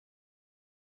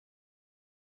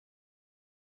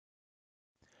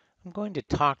I'm going to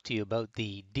talk to you about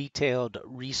the detailed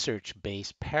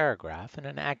research-based paragraph in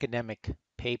an academic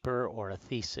paper or a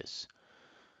thesis.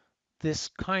 This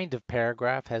kind of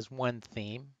paragraph has one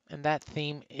theme, and that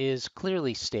theme is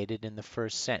clearly stated in the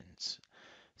first sentence.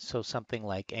 So something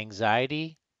like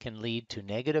anxiety can lead to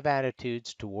negative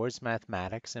attitudes towards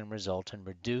mathematics and result in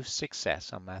reduced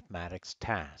success on mathematics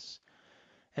tasks.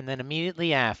 And then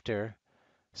immediately after,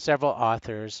 several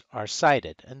authors are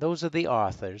cited, and those are the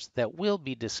authors that will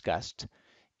be discussed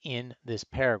in this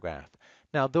paragraph.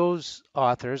 Now, those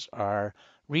authors are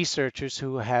researchers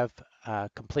who have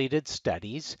completed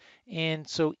studies, and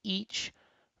so each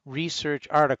research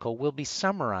article will be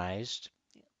summarized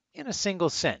in a single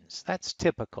sentence. That's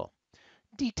typical.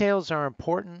 Details are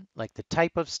important, like the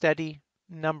type of study,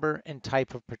 number, and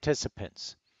type of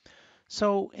participants.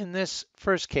 So in this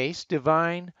first case,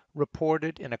 Devine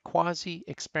reported in a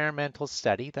quasi-experimental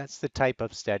study, that's the type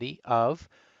of study, of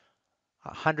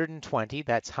 120,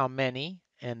 that's how many,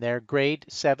 and their grade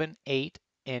 7, 8,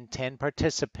 and 10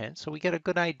 participants. So we get a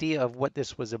good idea of what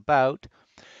this was about,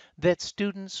 that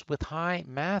students with high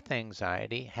math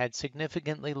anxiety had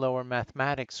significantly lower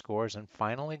mathematics scores on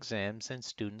final exams than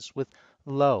students with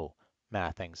low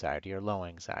math anxiety or low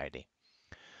anxiety.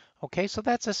 Okay, so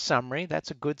that's a summary.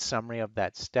 That's a good summary of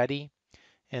that study.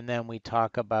 And then we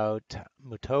talk about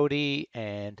Mutodi,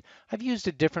 and I've used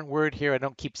a different word here. I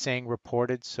don't keep saying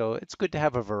reported, so it's good to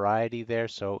have a variety there.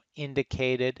 So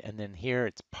indicated, and then here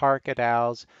it's Park et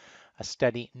al.'s, a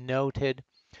study noted.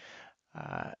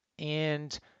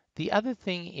 And the other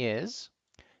thing is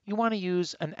you want to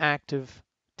use an active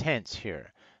tense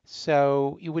here.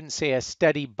 So you wouldn't say a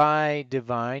study by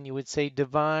Devine, you would say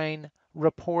Devine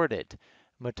reported.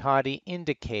 Mutadi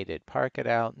indicated, Park et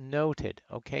al. Noted.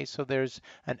 Okay, so there's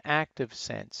an active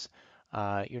sense.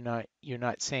 You're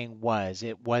not saying was.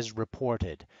 It was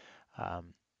reported.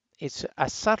 Um, it's a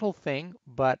subtle thing,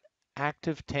 but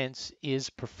active tense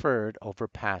is preferred over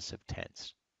passive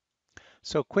tense.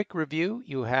 So quick review,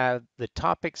 you have the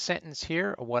topic sentence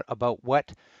here, about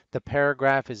what the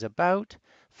paragraph is about,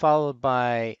 followed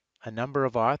by a number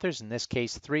of authors, in this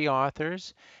case 3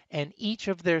 authors, and each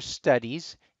of their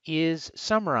studies is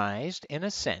summarized in a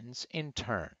sentence in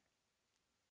turn.